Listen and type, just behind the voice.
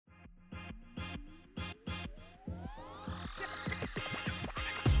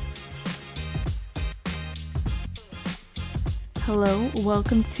Hello,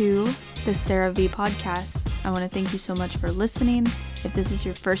 welcome to the Sarah V podcast. I want to thank you so much for listening. If this is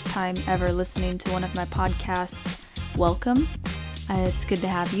your first time ever listening to one of my podcasts, welcome. It's good to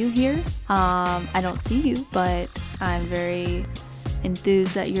have you here. I don't see you, but I'm very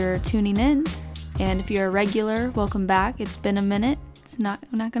enthused that you're tuning in. And if you're a regular, welcome back. It's been a minute. I'm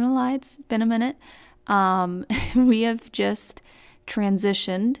not gonna lie, it's been a minute. We have just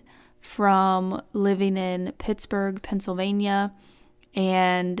transitioned from living in Pittsburgh, Pennsylvania,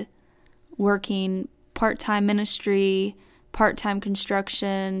 and working part-time ministry, part-time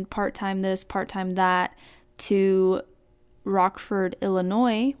construction, part-time this, part-time that, to Rockford,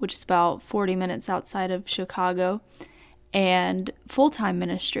 Illinois, which is about 40 minutes outside of Chicago, and full-time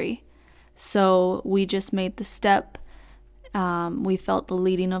ministry. So we just made the step. We felt the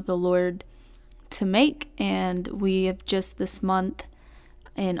leading of the Lord to make, and we have just this month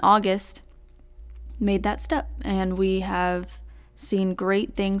in August made that step, and we have seen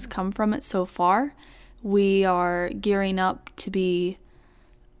great things come from it so far. We are gearing up to be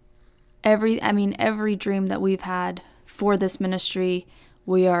every dream that we've had for this ministry.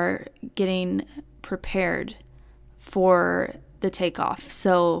 We are getting prepared for the takeoff.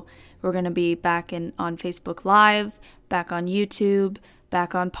 So we're going to be back on Facebook Live, back on YouTube,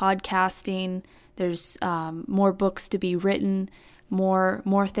 back on podcasting. There's more books to be written,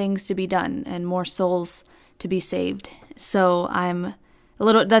 more things to be done, and more souls to be saved. So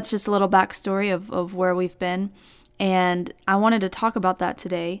that's just a little backstory of where we've been. And I wanted to talk about that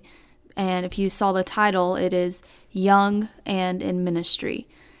today. And if you saw the title, it is Young and in Ministry.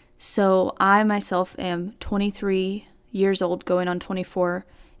 So I myself am 23 years old, going on 24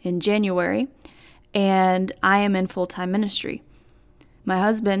 in January, and I am in full-time ministry. My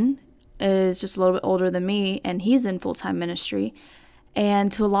husband is just a little bit older than me, and he's in full-time ministry.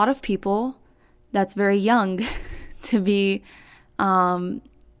 And to a lot of people, that's very young to be,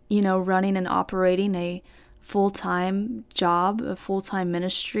 running and operating a full-time job, a full-time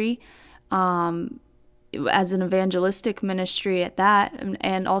ministry, as an evangelistic ministry at that,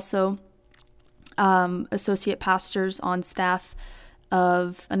 and also associate pastors on staff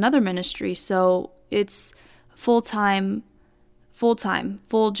of another ministry. So it's full job.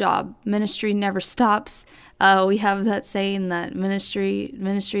 Ministry never stops. We have that saying that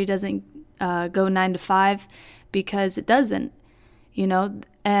ministry doesn't go 9 to 5, because it doesn't,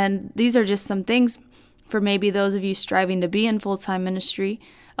 and these are just some things for maybe those of you striving to be in full-time ministry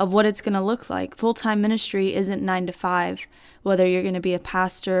of what it's going to look like. Full-time ministry isn't 9 to 5, whether you're going to be a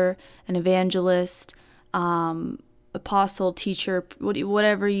pastor, an evangelist, apostle, teacher,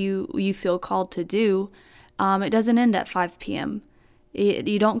 whatever you feel called to do. It doesn't end at 5 p.m.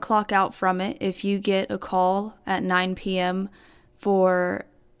 You don't clock out from it. If you get a call at 9 p.m. for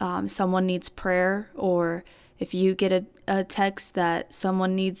someone needs prayer, or if you get a text that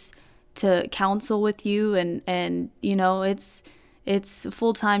someone needs to counsel with you, and it's a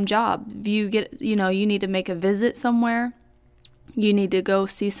full-time job. If you get, you need to make a visit somewhere, you need to go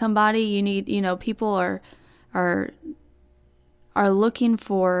see somebody, you need, people are looking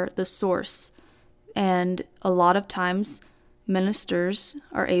for the source, and a lot of times ministers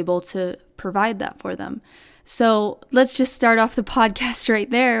are able to provide that for them. So let's just start off the podcast right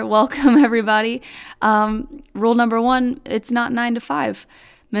there. Welcome, everybody. Rule number 1, it's not 9 to 5.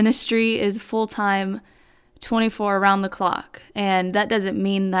 Ministry is full-time, 24 around the clock. And that doesn't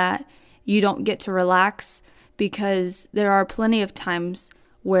mean that you don't get to relax, because there are plenty of times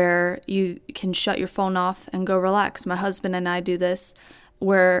where you can shut your phone off and go relax. My husband and I do this,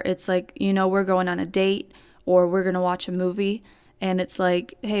 where it's like, we're going on a date, or we're going to watch a movie, and it's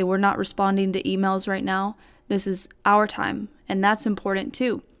like, hey, we're not responding to emails right now. This is our time. And that's important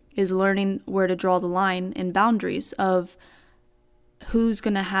too, is learning where to draw the line and boundaries of who's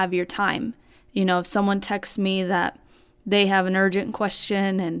going to have your time. If someone texts me that they have an urgent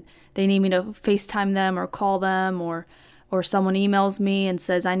question and they need me to FaceTime them or call them, or someone emails me and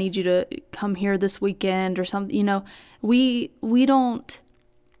says, I need you to come here this weekend or something, we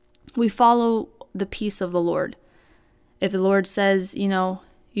follow the peace of the Lord. If the Lord says, you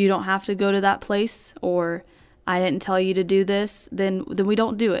don't have to go to that place, or I didn't tell you to do this, then we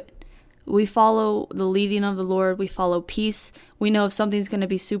don't do it. We follow the leading of the Lord. We follow peace. We know if something's going to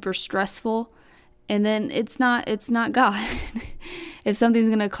be super stressful, and then it's not God. If something's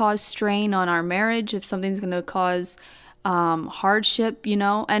going to cause strain on our marriage, if something's going to cause hardship,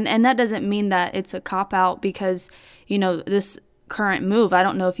 and that doesn't mean that it's a cop-out, because, this current move, I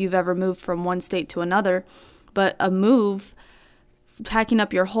don't know if you've ever moved from one state to another, but a move, packing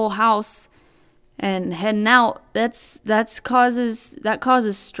up your whole house and heading out, that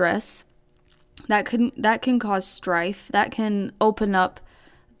causes stress. that can cause strife. That can open up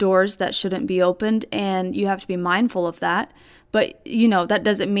doors that shouldn't be opened, and you have to be mindful of that. But, that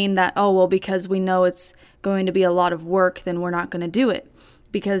doesn't mean that, oh, well, because we know it's going to be a lot of work, then we're not going to do it.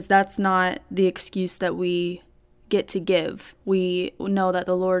 Because that's not the excuse that we get to give. We know that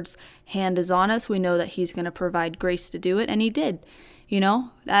the Lord's hand is on us. We know that He's going to provide grace to do it, and He did.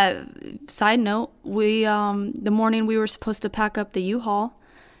 Side note, we the morning we were supposed to pack up the U-Haul,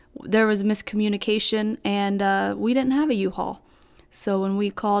 there was miscommunication, and we didn't have a U-Haul. So when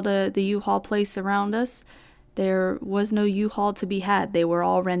we called the U-Haul place around us, there was no U-Haul to be had. They were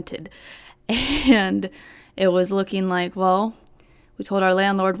all rented. And it was looking like, well, we told our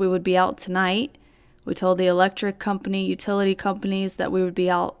landlord we would be out tonight. We told the electric company, utility companies that we would be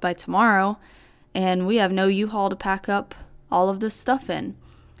out by tomorrow. And we have no U-Haul to pack up all of this stuff in.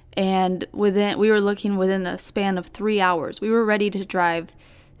 And we were looking within a span of 3 hours. We were ready to drive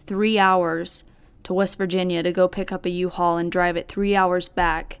 3 hours to West Virginia to go pick up a U-Haul and drive it 3 hours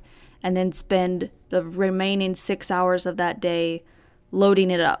back, and then spend the remaining 6 hours of that day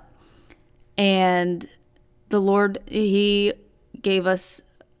loading it up. And the Lord, He gave us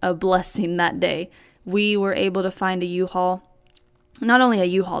a blessing that day. We were able to find a U-Haul. Not only a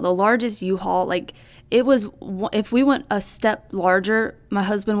U-Haul, the largest U-Haul, it was, if we went a step larger, my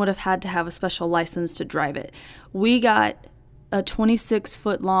husband would have had to have a special license to drive it. We got a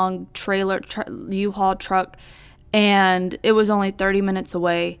 26-foot long trailer U-Haul truck, and it was only 30 minutes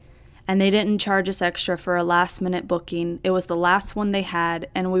away, and they didn't charge us extra for a last-minute booking. It was the last one they had,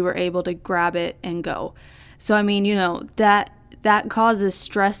 and we were able to grab it and go. So, that causes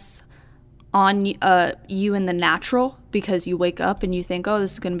stress on you in the natural, because you wake up and you think, oh,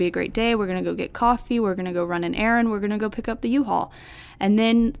 this is going to be a great day. We're going to go get coffee. We're going to go run an errand. We're going to go pick up the U-Haul. And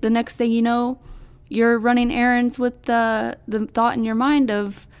then the next thing you know, you're running errands with the thought in your mind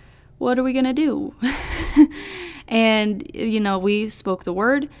of, what are we going to do? And, we spoke the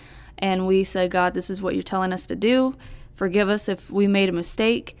word, and we said, God, this is what you're telling us to do. Forgive us if we made a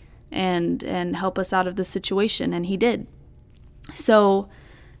mistake, and help us out of this situation. And He did. So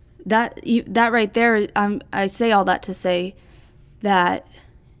that right there, I say all that to say that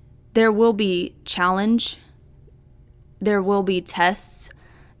there will be challenge, there will be tests,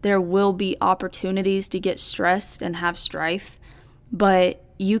 there will be opportunities to get stressed and have strife, but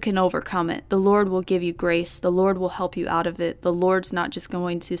you can overcome it. The Lord will give you grace. The Lord will help you out of it. The Lord's not just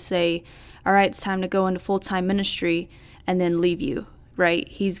going to say, all right, it's time to go into full-time ministry, and then leave you, right?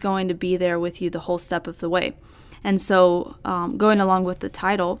 He's going to be there with you the whole step of the way. And so going along with the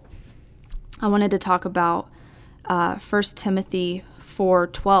title, I wanted to talk about 1 Timothy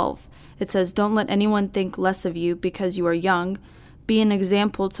 4:12. It says, don't let anyone think less of you because you are young. Be an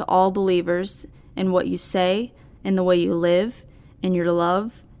example to all believers in what you say, in the way you live, in your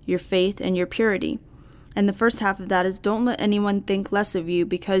love, your faith, and your purity. And the first half of that is, don't let anyone think less of you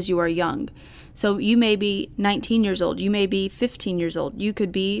because you are young. So you may be 19 years old. You may be 15 years old. You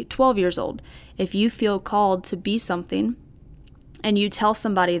could be 12 years old. If you feel called to be something and you tell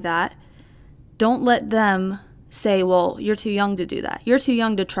somebody that, don't let them say, well, you're too young to do that. You're too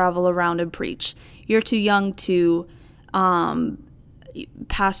young to travel around and preach. You're too young to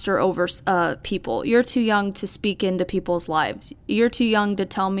pastor over people. You're too young to speak into people's lives. You're too young to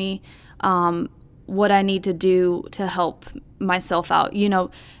tell me what I need to do to help myself out.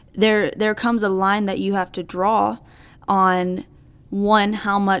 There comes a line that you have to draw on, one,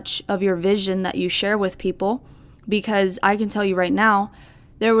 how much of your vision that you share with people, because I can tell you right now,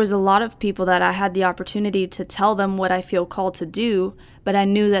 there was a lot of people that I had the opportunity to tell them what I feel called to do, but I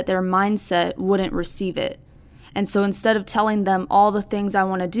knew that their mindset wouldn't receive it. And so instead of telling them all the things I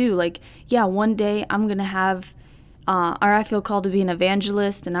want to do, one day I'm going to have, or I feel called to be an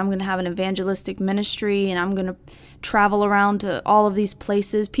evangelist, and I'm going to have an evangelistic ministry, and I'm going to travel around to all of these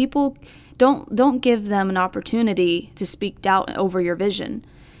places. People, don't give them an opportunity to speak doubt over your vision,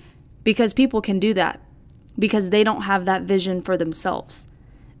 because people can do that because they don't have that vision for themselves.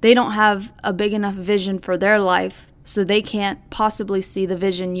 They don't have a big enough vision for their life, so they can't possibly see the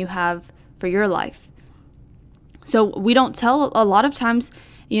vision you have for your life. So we don't tell, a lot of times,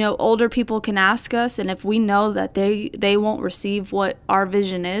 older people can ask us, and if we know that they won't receive what our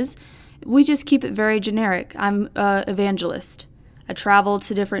vision is, we just keep it very generic. I'm an evangelist. I travel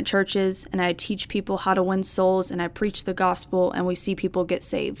to different churches, and I teach people how to win souls, and I preach the gospel, and we see people get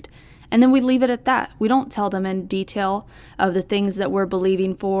saved. And then we leave it at that. We don't tell them in detail of the things that we're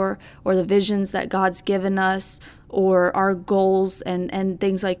believing for, or the visions that God's given us, or our goals and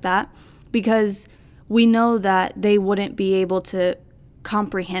things like that, because we know that they wouldn't be able to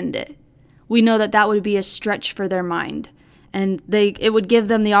comprehend it. We know that would be a stretch for their mind. And it would give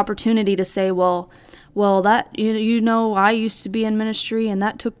them the opportunity to say, well, that, I used to be in ministry and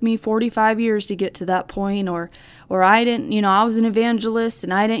that took me 45 years to get to that point, or I didn't, I was an evangelist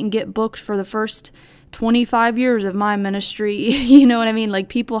and I didn't get booked for the first 25 years of my ministry. You know what I mean? Like,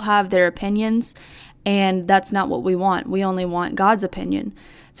 people have their opinions, and that's not what we want. We only want God's opinion.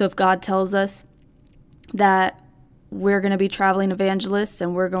 So if God tells us that we're going to be traveling evangelists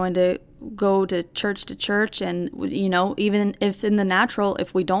and we're going to go to church, and, even if in the natural,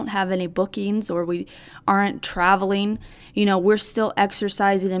 if we don't have any bookings or we aren't traveling, we're still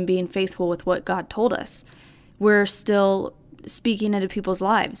exercising and being faithful with what God told us. We're still speaking into people's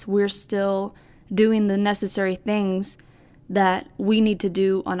lives. We're still doing the necessary things that we need to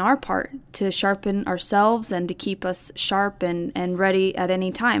do on our part to sharpen ourselves and to keep us sharp and ready at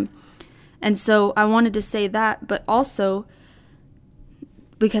any time. And so I wanted to say that, but also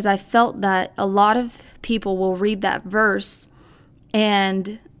because I felt that a lot of people will read that verse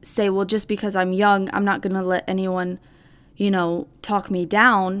and say, well, just because I'm young, I'm not going to let anyone, talk me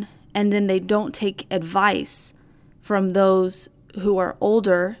down. And then they don't take advice from those who are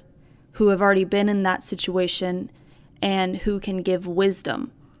older, who have already been in that situation, and who can give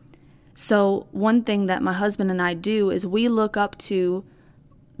wisdom. So one thing that my husband and I do is we look up to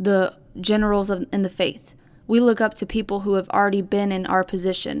the generals in the faith. We look up to people who have already been in our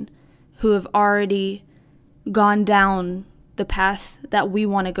position, who have already gone down the path that we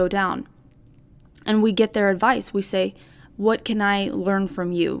want to go down. And we get their advice. We say, what can I learn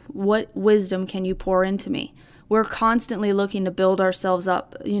from you? What wisdom can you pour into me? We're constantly looking to build ourselves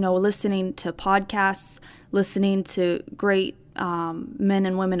up, listening to podcasts, listening to great men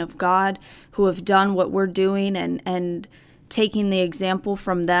and women of God who have done what we're doing, and taking the example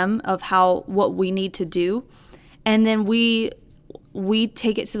from them of what we need to do. And then we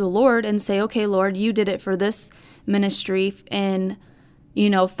take it to the Lord and say, okay, Lord, you did it for this ministry in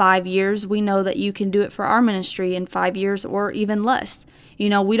 5 years. We know that you can do it for our ministry in 5 years or even less. We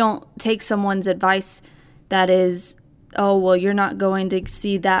don't take someone's advice that is, oh, well, you're not going to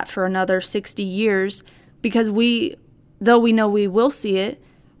see that for another 60 years, because though we know we will see it,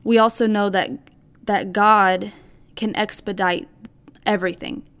 we also know that God can expedite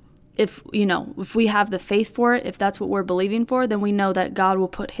everything. If we have the faith for it, if that's what we're believing for, then we know that God will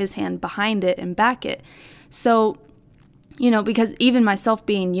put his hand behind it and back it. So, because even myself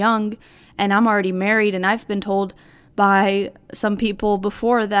being young, and I'm already married, and I've been told by some people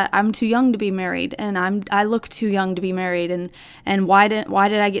before that I'm too young to be married, and I look too young to be married, and why did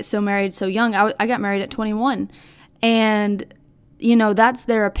I get so married so young? I got married at 21, and that's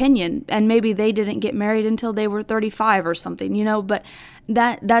their opinion, and maybe they didn't get married until they were 35 or something, but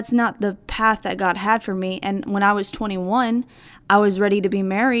that's not the path that God had for me. And when I was 21, I was ready to be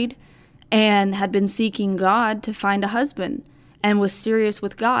married and had been seeking God to find a husband, and was serious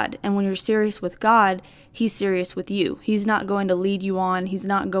with God. And when you're serious with God, he's serious with you. He's not going to lead you on. He's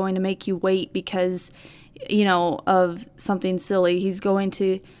not going to make you wait because, of something silly.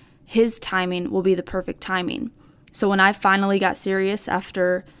 His timing will be the perfect timing. So when I finally got serious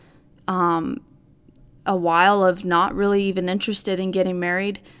after a while of not really even interested in getting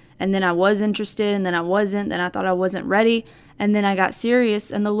married, and then I was interested, and then I wasn't, then I thought I wasn't ready, and then I got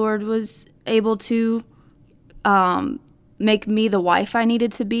serious, and the Lord was able to make me the wife I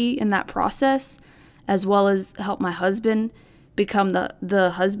needed to be in that process, as well as help my husband become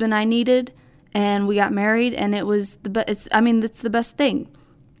the husband I needed. And we got married, and it was it's the best thing.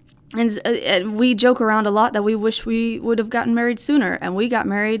 And we joke around a lot that we wish we would have gotten married sooner, and we got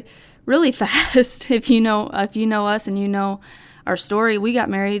married really fast. If you know us and you know our story, we got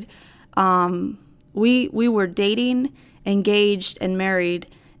married. We were dating, engaged, and married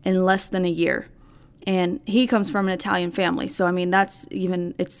in less than a year. And he comes from an Italian family, so that's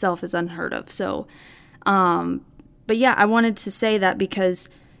even itself is unheard of. So, but yeah, I wanted to say that because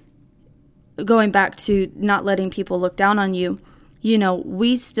going back to not letting people look down on you,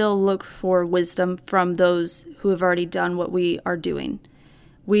 we still look for wisdom from those who have already done what we are doing.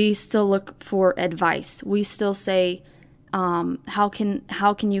 We still look for advice. We still say, how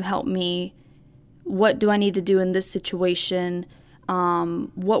can you help me? What do I need to do in this situation?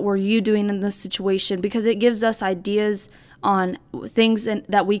 What were you doing in this situation? Because it gives us ideas on things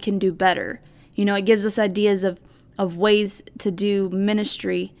that we can do better. It gives us ideas of ways to do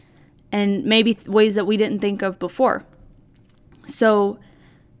ministry, and maybe ways that we didn't think of before. So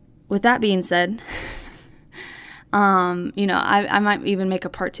with that being said, I might even make a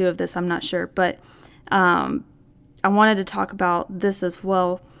part 2 of this, I'm not sure, but I wanted to talk about this as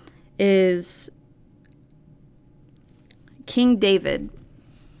well, is King David,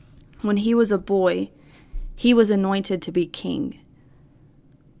 when he was a boy, He was anointed to be king.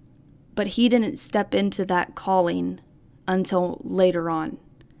 But he didn't step into that calling until later on.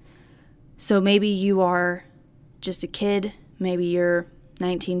 So maybe you are just a kid, maybe you're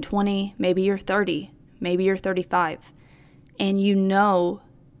 19, 20, maybe you're 30, maybe you're 35, and you know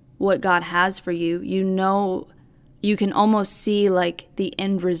what God has for you. You know, you can almost see like the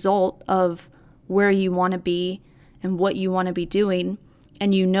end result of where you want to be and what you want to be doing,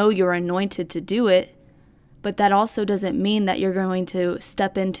 and you know you're anointed to do it, but that also doesn't mean that you're going to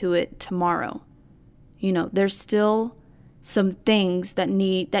step into it tomorrow. You know, there's still some things that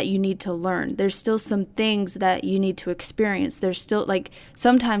you need to learn. There's still some things that you need to experience. There's still, like,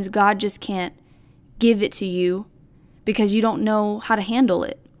 sometimes God just can't give it to you because you don't know how to handle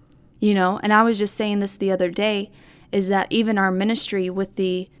it, you know? And I was just saying this the other day, is that even our ministry with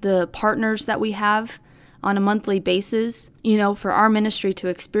the partners that we have on a monthly basis, you know, for our ministry to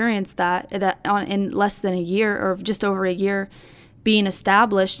experience that in less than a year or just over a year being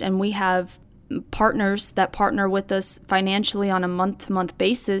established, and we have partners that partner with us financially on a month-to-month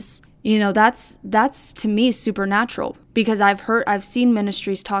basis, you know, that's to me supernatural, because I've seen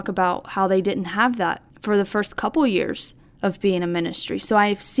ministries talk about how they didn't have that for the first couple years of being a ministry. So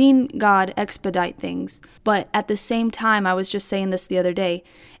I've seen God expedite things. But at the same time, I was just saying this the other day,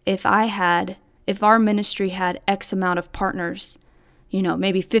 if our ministry had X amount of partners, you know,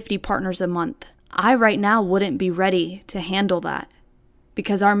 maybe 50 partners a month, I right now wouldn't be ready to handle that,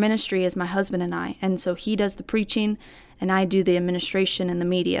 because our ministry is my husband and I. And so he does the preaching and I do the administration and the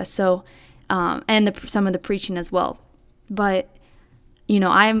media. So, and some of the preaching as well. But, you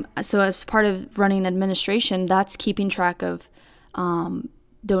know, so as part of running administration, that's keeping track of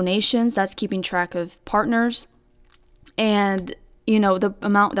donations, that's keeping track of partners. And, you know, the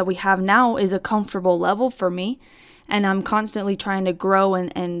amount that we have now is a comfortable level for me. And I'm constantly trying to grow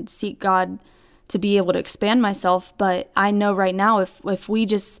and seek God to be able to expand myself. But I know right now, if we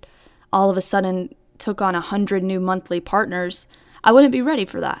just all of a sudden took on 100 new monthly partners, I wouldn't be ready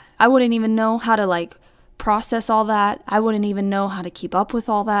for that. I wouldn't even know how to like process all that. I wouldn't even know how to keep up with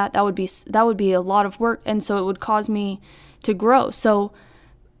all that. That would be a lot of work. And so it would cause me to grow. So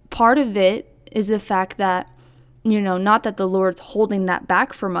part of it is the fact that, you know, not that the Lord's holding that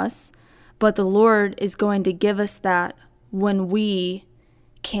back from us, but the Lord is going to give us that when we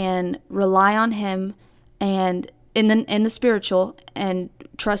can rely on Him and in the spiritual and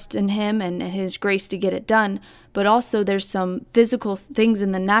trust in Him and His grace to get it done. But also there's some physical things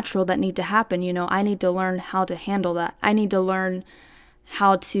in the natural that need to happen. You know, I need to learn how to handle that. I need to learn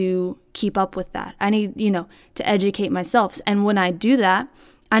how to keep up with that. I need, you know, to educate myself. And when I do that,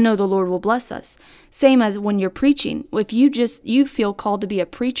 I know the Lord will bless us. Same as when you're preaching. If you feel called to be a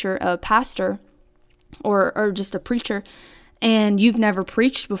preacher, a pastor, or just a preacher, and you've never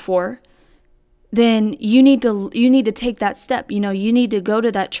preached before, then you need to take that step. You know, you need to go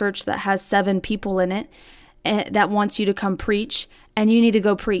to that church that has 7 people in it that wants you to come preach, and you need to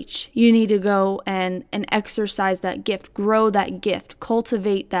go preach. You need to go and exercise that gift, grow that gift,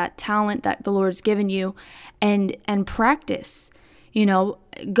 cultivate that talent that the Lord's given you, and practice. You know,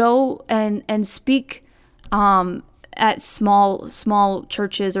 go and speak at small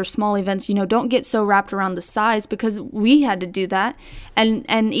churches or small events. You know, don't get so wrapped around the size, because we had to do that.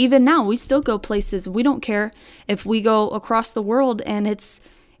 And even now we still go places. We don't care if we go across the world and it's,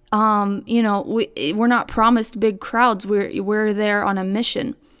 you know, we're not promised big crowds. We're there on a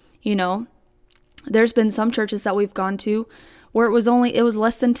mission. You know, there's been some churches that we've gone to where it was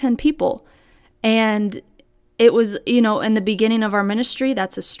less than 10 people. And it was, you know, in the beginning of our ministry,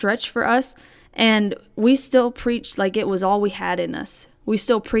 that's a stretch for us. And we still preached like it was all we had in us. We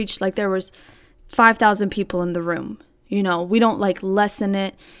still preached like there was 5,000 people in the room. You know, we don't like lessen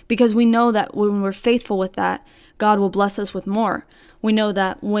it, because we know that when we're faithful with that, God will bless us with more. We know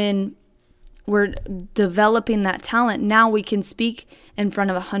that when we're developing that talent, now we can speak in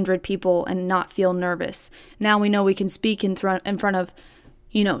front of 100 people and not feel nervous. Now we know we can speak in front of,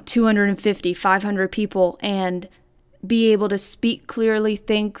 you know, 250, 500 people and be able to speak clearly,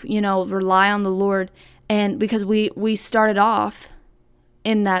 think, you know, rely on the Lord. And because we started off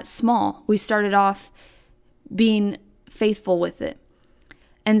in that small, we started off being faithful with it.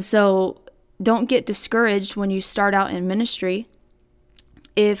 And so don't get discouraged when you start out in ministry.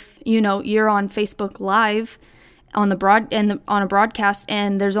 If, you know, you're on Facebook Live on a broadcast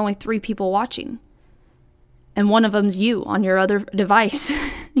and there's only 3 people watching, and one of them's you on your other device,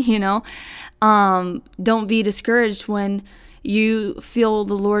 you know, don't be discouraged when you feel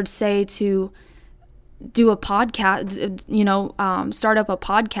the Lord say to do a podcast, you know, start up a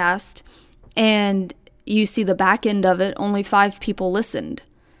podcast, and you see the back end of it, only 5 people listened.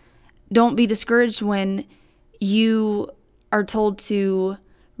 Don't be discouraged when you are told to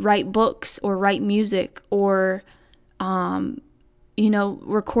write books or write music or,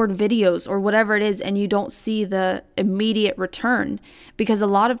 record videos or whatever it is, and you don't see the immediate return. Because a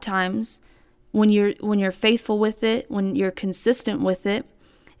lot of times when you're faithful with it, when you're consistent with it,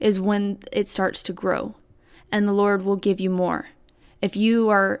 is when it starts to grow, and the Lord will give you more. If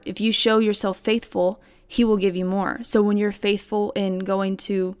you show yourself faithful, He will give you more. So when you're faithful in going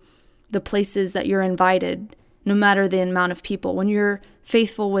to the places that you're invited, no matter the amount of people, when you're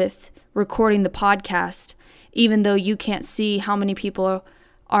faithful with recording the podcast, even though you can't see how many people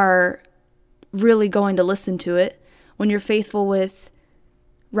are really going to listen to it, when you're faithful with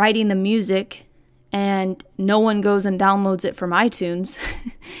writing the music and no one goes and downloads it from iTunes,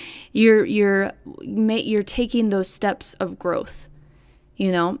 you're taking those steps of growth,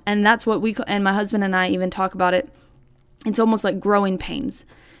 and that's what and my husband and I even talk about it. It's almost like growing pains,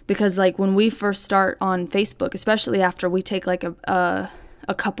 because like when we first start on Facebook, especially after we take like a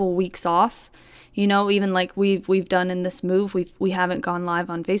couple weeks off, even like we've done in this move, we haven't gone live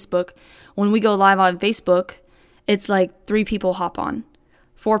on Facebook. When we go live on Facebook, it's like 3 people hop on,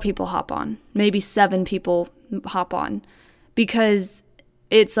 4 people hop on, maybe 7 people hop on, because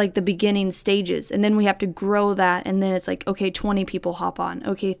it's like the beginning stages, and then we have to grow that, and then it's like, okay, 20 people hop on,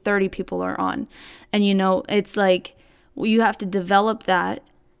 okay, 30 people are on, and it's like you have to develop that,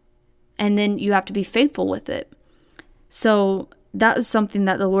 and then you have to be faithful with it. So that was something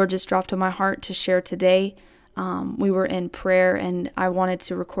that the Lord just dropped on my heart to share today. We were in prayer, and I wanted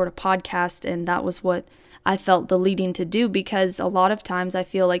to record a podcast, and that was what I felt the leading to do, because a lot of times I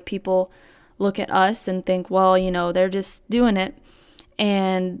feel like people look at us and think, well, they're just doing it.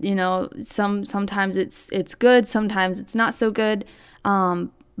 And, sometimes it's good, sometimes it's not so good.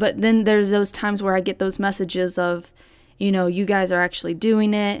 But then there's those times where I get those messages of, you guys are actually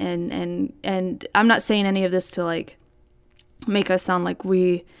doing it. And I'm not saying any of this to like make us sound like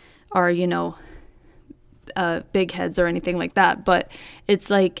we are, big heads or anything like that. But it's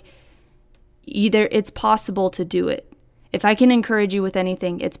like it's possible to do it. If I can encourage you with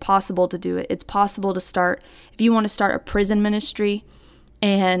anything, it's possible to do it. It's possible to start. If you want to start a prison ministry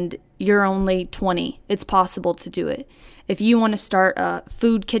and you're only 20, it's possible to do it. If you want to start a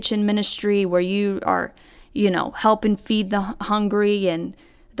food kitchen ministry where you are, helping feed the hungry and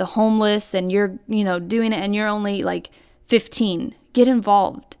the homeless, and you're, doing it, and you're only like 15, get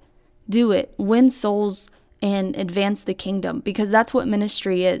involved. Do it. Win souls and advance the kingdom, because that's what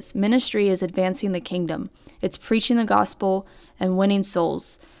ministry is. Ministry is advancing the kingdom. It's preaching the gospel and winning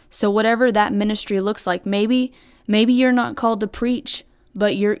souls. So whatever that ministry looks like, maybe you're not called to preach,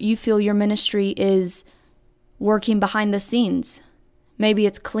 but you feel your ministry is working behind the scenes. Maybe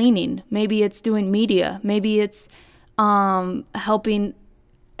it's cleaning. Maybe it's doing media. Maybe it's helping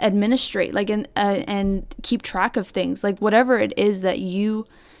administrate, and keep track of things. Like whatever it is that you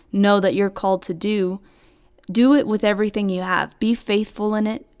know that you're called to do it with everything you have. Be faithful in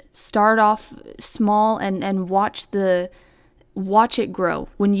it. Start off small and watch it grow.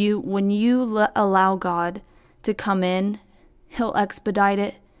 When you allow God to come in, He'll expedite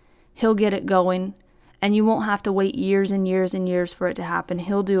it. He'll get it going, and you won't have to wait years and years and years for it to happen.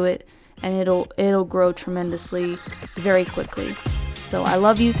 He'll do it, and it'll grow tremendously very quickly. So I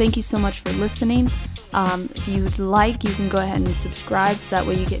love you. Thank you so much for listening. If you'd like, you can go ahead and subscribe so that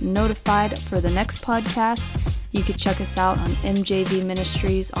way you get notified for the next podcast. You can check us out on MJV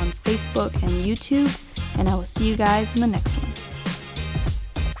Ministries on Facebook and YouTube, and I will see you guys in the next one.